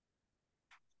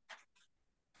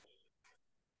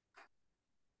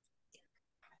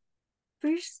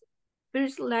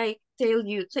 First, like, tell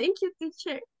you, thank you,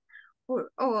 teacher, for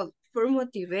all, for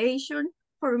motivation,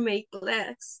 for make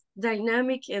class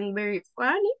dynamic and very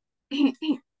funny.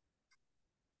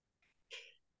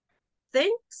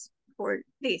 Thanks for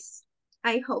this.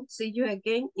 I hope see you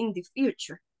again in the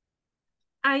future.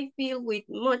 I feel with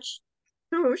much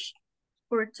trust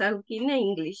for talking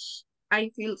English. I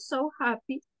feel so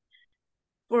happy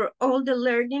for all the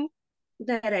learning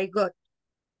that I got.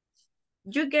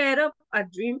 You get up a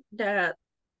dream that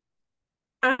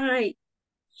I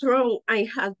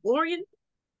had born.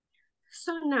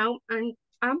 So now I'm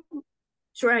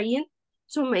trying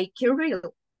to make it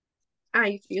real.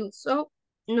 I feel so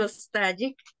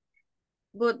nostalgic,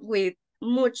 but with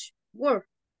much work.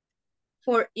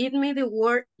 For eat me the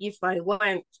word if I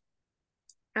want.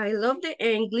 I love the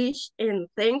English and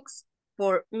thanks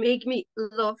for make me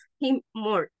love him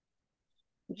more.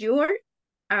 You're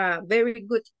a very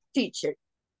good teacher.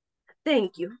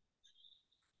 Thank you.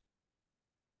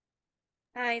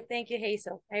 Hi, thank you,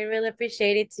 Hazel. I really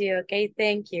appreciate it too, okay?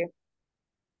 Thank you.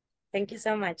 Thank you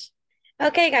so much.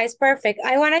 Okay, guys, perfect.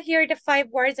 I want to hear the 5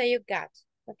 words that you got.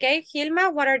 Okay, Hilma,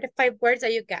 what are the 5 words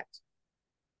that you got?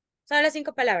 Son las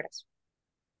 5 palabras.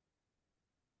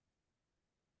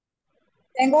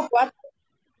 Tengo 4.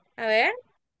 A ver.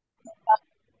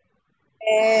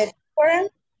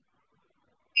 Different,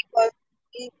 because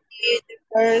it is the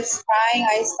first time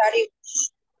I studied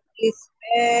this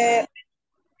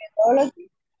methodology.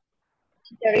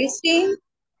 Interesting,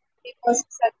 because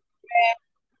it's a different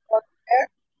software.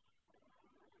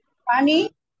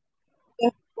 Funny,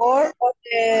 the score of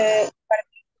the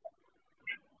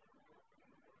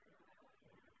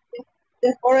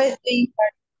score of the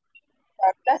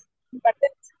class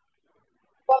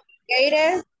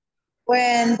complicated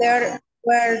when there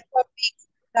were topics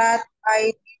that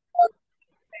I did not.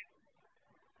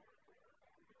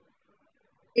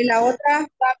 Y la otra,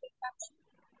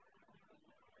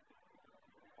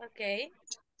 Okay,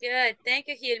 good. Thank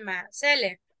you, Hilma.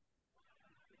 Cele.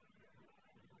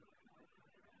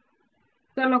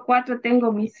 Solo 4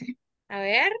 tengo, Miss. A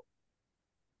ver.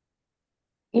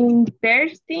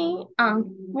 Interesting and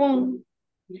fun,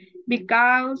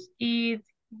 because it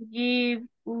gives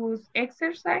us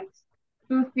exercise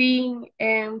to think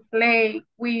and play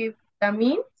with the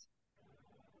means.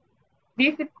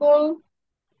 Difficult,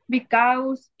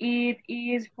 because it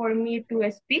is for me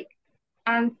to speak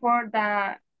and for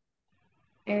the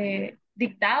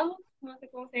dictados, no sé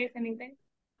cómo se dice en inglés.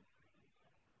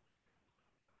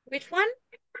 Which one?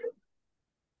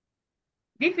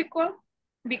 Difficult,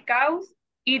 because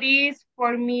it is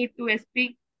for me to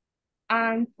speak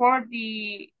and for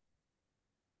the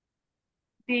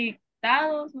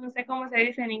dictados, no sé cómo se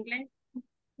dice en inglés.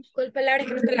 ¿Cuál palabra es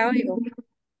que no te la oigo?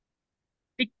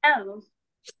 Dictados.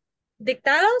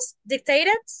 ¿Dictados?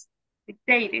 ¿Dictated?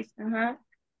 Dictates, ajá.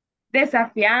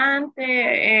 Desafiante,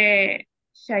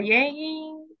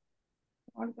 challenging,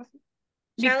 algo así.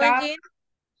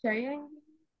 Challenging.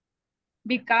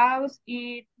 Because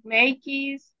it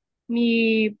makes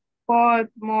me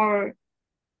put more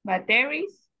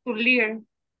batteries to learn.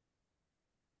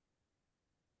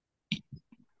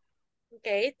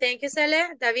 Okay, thank you,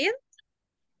 Cele. David?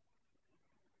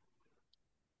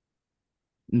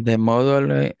 The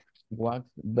model was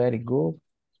very good.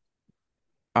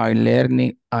 I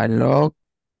learned a lot.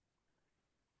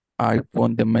 I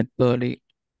found the method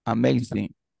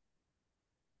amazing.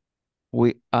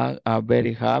 We are a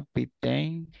very happy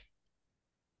team.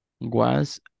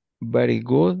 Was very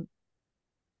good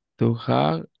to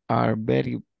have a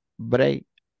very brave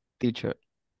teacher.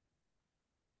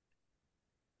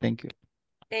 Thank you.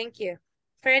 Thank you.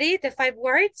 Freddy, the 5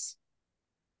 words.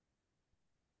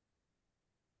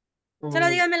 Solo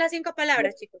díganme las 5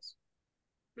 palabras, chicos.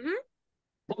 Ujú.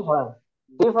 Different.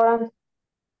 Different.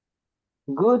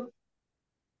 Good.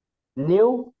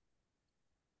 New.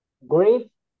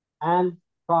 Great. And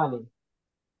funny.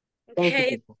 Thank you, Okay,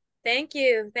 teacher. thank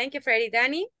you. Thank you, Freddie.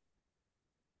 Danny?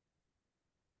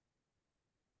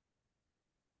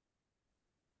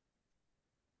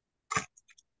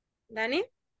 Danny?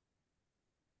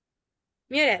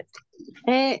 Muted.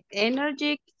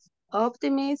 Energetic,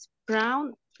 optimist,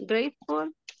 proud,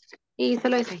 grateful. Y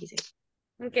solo esas hice.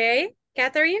 Okay,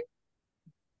 Catherine?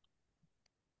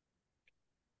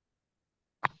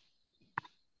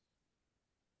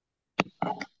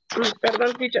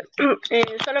 Perdón, teacher.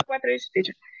 Solo 4 hice,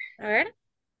 teacher. A ver.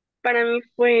 Para mí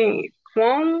fue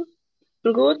fun,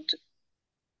 good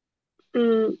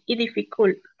y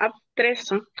difficult. 3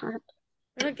 son.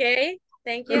 Okay,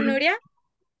 thank you, Nuria.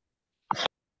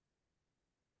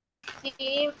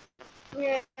 Sí,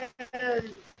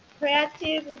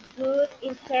 creative, good,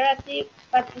 interactive,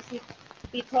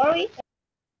 participatory.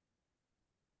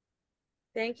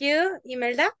 Thank you,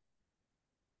 Imelda.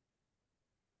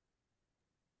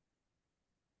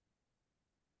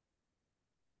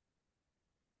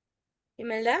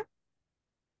 Imelda.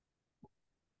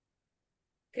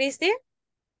 Cristi.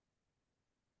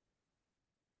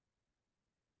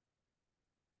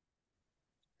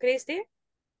 Cristi.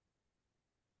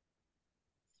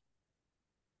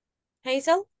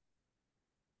 Hazel.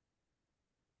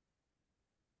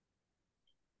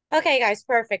 Okay, guys,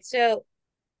 perfect. So,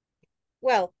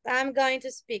 well, I'm going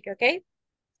to speak, okay?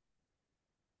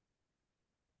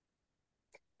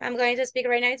 I'm going to speak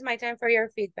right now. It's my time for your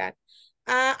feedback.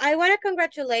 I want to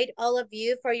congratulate all of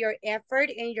you for your effort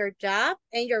in your job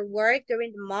and your work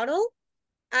during the model.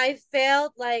 I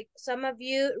felt like some of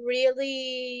you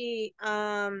really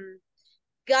got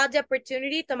the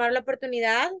opportunity, tomar la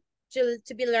oportunidad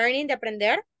to be learning, de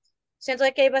aprender. Siento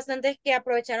que hay bastantes que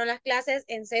aprovecharon las clases,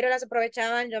 en serio las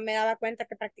aprovechaban, yo me daba cuenta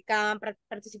que practicaban,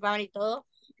 participaban y todo.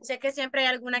 Sé que siempre hay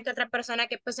alguna que otra persona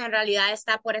que pues en realidad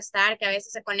está por estar, que a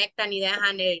veces se conectan y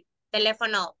dejan el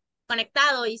teléfono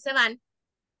conectado y se van.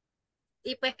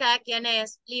 Y pues cada quien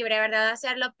es libre, ¿verdad?, de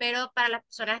hacerlo, pero para las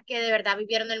personas que de verdad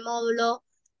vivieron el módulo,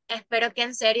 espero que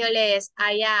en serio les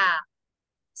haya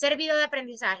servido de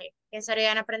aprendizaje, que en serio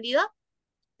hayan aprendido.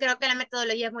 Creo que la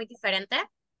metodología es muy diferente.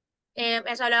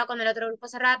 Eso hablaba con el otro grupo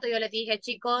hace rato, yo les dije,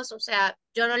 chicos, o sea,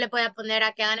 yo no les voy a poner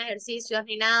a que hagan ejercicios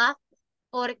ni nada,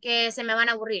 porque se me van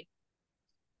a aburrir.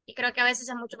 Y creo que a veces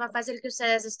es mucho más fácil que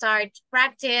ustedes start to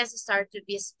practice, start to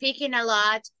be speaking a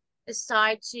lot,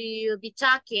 start to be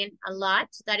talking a lot.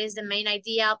 That is the main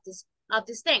idea of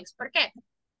these things. ¿Por qué?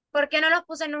 Porque no los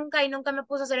puse nunca y nunca me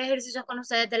puse a hacer ejercicios con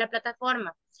ustedes de la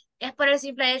plataforma. Es por el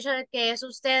simple hecho de que es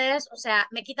ustedes, o sea,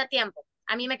 me quita tiempo.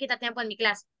 A mí me quita tiempo en mi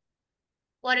clase.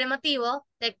 Por el motivo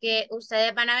de que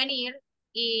ustedes van a venir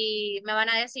y me van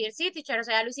a decir, sí, teacher, o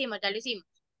sea, ya lo hicimos, ya lo hicimos.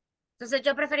 Entonces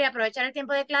yo prefería aprovechar el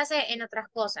tiempo de clase en otras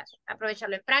cosas,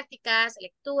 aprovecharlo en prácticas,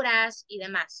 lecturas y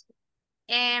demás.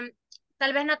 Em,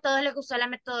 Tal vez no a todos les gustó la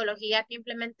metodología que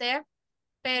implementé,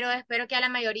 pero espero que a la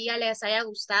mayoría les haya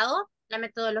gustado la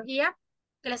metodología,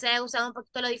 que les haya gustado un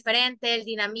poquito lo diferente, el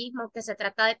dinamismo que se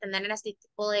trata de tener en este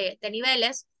tipo de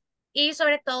niveles, y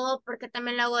sobre todo porque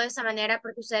también lo hago de esa manera,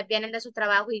 porque ustedes vienen de su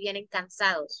trabajo y vienen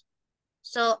cansados.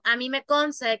 So, a mí me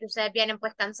consta de que ustedes vienen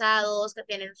pues cansados, que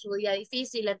tienen su día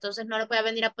difícil, entonces no lo voy a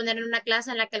venir a poner en una clase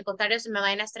en la que al contrario se me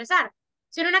vayan a estresar,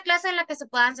 sino una clase en la que se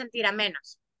puedan sentir a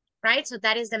menos. Right? So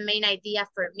that is the main idea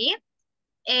for me.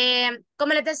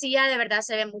 Como les decía, de verdad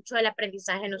se ve mucho el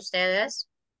aprendizaje en ustedes.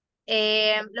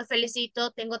 Los felicito,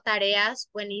 tengo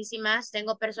tareas buenísimas,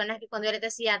 tengo personas que cuando yo les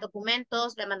decía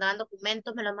documentos, me mandaban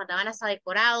documentos, me los mandaban hasta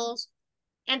decorados.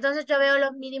 Entonces yo veo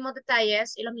los mínimos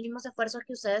detalles y los mínimos esfuerzos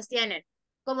que ustedes tienen,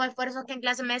 como esfuerzos que en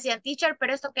clase me decían, teacher,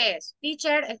 ¿pero esto qué es?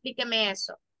 Teacher, explíqueme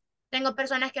eso. Tengo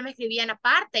personas que me escribían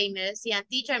aparte y me decían,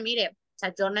 teacher, mire, o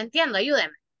sea, yo no entiendo,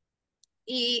 ayúdeme.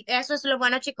 Y eso es lo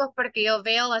bueno, chicos, porque yo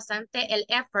veo bastante el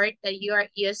effort that you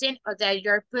are using or that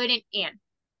you're putting in.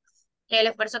 El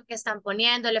esfuerzo que están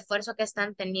poniendo, el esfuerzo que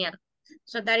están teniendo.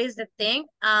 So that is the thing.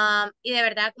 Y de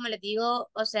verdad, como les digo,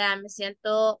 o sea, me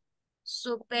siento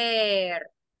súper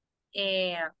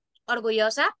eh,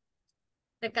 orgullosa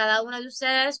de cada uno de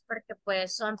ustedes porque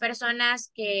pues son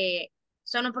personas que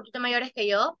son un poquito mayores que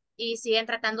yo y siguen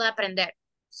tratando de aprender.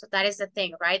 So that is the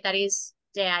thing, right? That is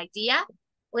the idea.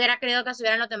 Hubiera querido que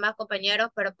estuvieran los demás compañeros,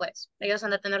 pero pues ellos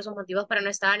han de tener sus motivos para no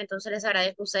estar, entonces les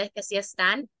agradezco a ustedes que sí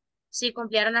están, sí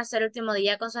cumplieron hasta el último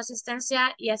día con su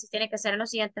asistencia y así tiene que ser en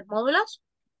los siguientes módulos.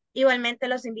 Igualmente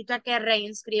los invito a que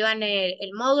reinscriban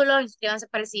el módulo, inscríbanse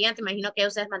para el siguiente, imagino que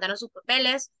ustedes mandaron sus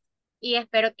papeles, Y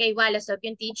espero que igual estoy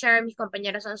bien teacher, mis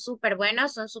compañeros son súper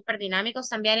buenos, son súper dinámicos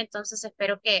también, entonces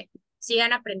espero que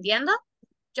sigan aprendiendo.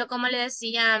 Yo como le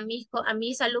decía a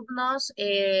mis alumnos,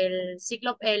 el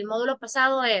módulo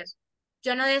pasado es,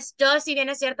 yo si bien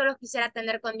es cierto los quisiera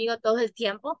tener conmigo todo el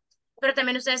tiempo, pero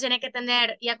también ustedes tienen que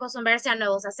tener y acostumbrarse a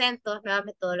nuevos acentos, nuevas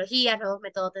metodologías, nuevos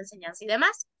métodos de enseñanza y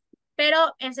demás.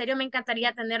 Pero en serio me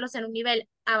encantaría tenerlos en un nivel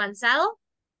avanzado,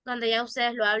 donde ya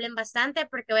ustedes lo hablen bastante,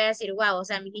 porque voy a decir, wow, o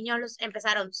sea, mis niños los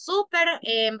empezaron súper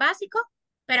en básico,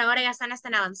 pero ahora ya están hasta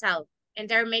en avanzado, and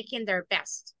they're making their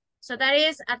best. So that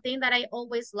is a thing that I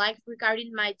always like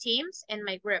regarding my teams and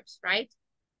my groups, right?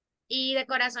 Y de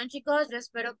corazón, chicos, yo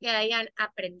espero que hayan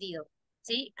aprendido,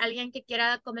 ¿sí? ¿Alguien que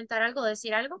quiera comentar algo,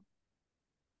 decir algo?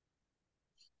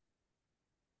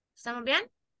 ¿Estamos bien?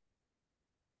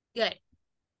 Good.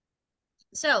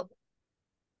 So,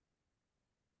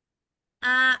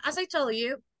 as I told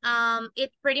you,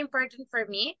 it's pretty important for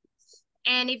me.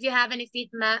 And if you have any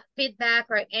feedback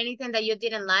or anything that you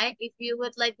didn't like, if you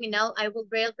would let me know, I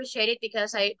would really appreciate it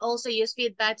because I also use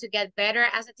feedback to get better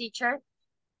as a teacher.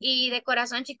 Y de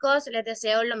corazón, chicos, les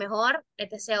deseo lo mejor, les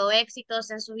deseo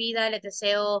éxitos en su vida, les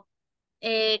deseo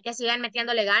que sigan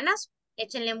metiéndole ganas,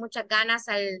 échenle muchas ganas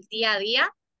al día a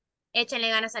día, échenle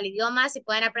ganas al idioma, si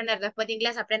pueden aprender después de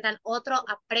inglés, aprendan otro,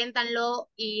 apréndanlo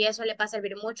y eso les va a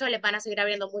servir mucho, les van a seguir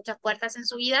abriendo muchas puertas en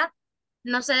su vida.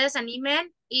 No se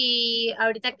desanimen y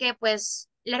ahorita que pues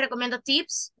les recomiendo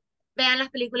tips, vean las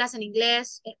películas en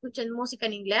inglés, escuchen música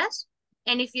en inglés.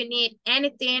 And if you need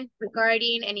anything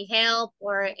regarding any help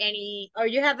or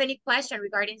you have any question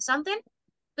regarding something,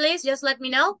 please just let me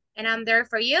know and I'm there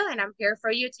for you and I'm here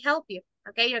for you to help you.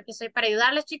 Okay, yo aquí estoy para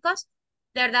ayudarles, chicos.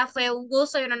 De verdad fue un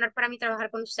gusto y un honor para mí trabajar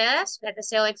con ustedes. Les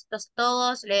deseo éxitos a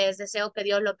todos, les deseo que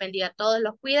Dios los bendiga a todos,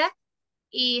 los cuide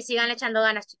y sigan echando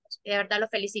ganas, chicos. Y de verdad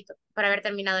los felicito por haber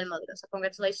terminado el módulo. So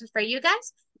congratulations for you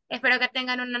guys. Espero que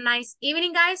tengan una nice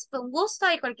evening, guys. Fue un gusto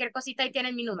y cualquier cosita ahí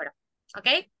tienen mi número.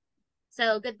 Okay?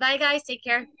 So goodbye, guys. Take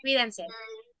care. Cuídense.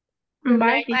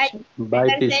 Bye, teacher.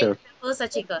 Bye, teacher. Un gusto,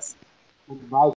 chicos. Bye.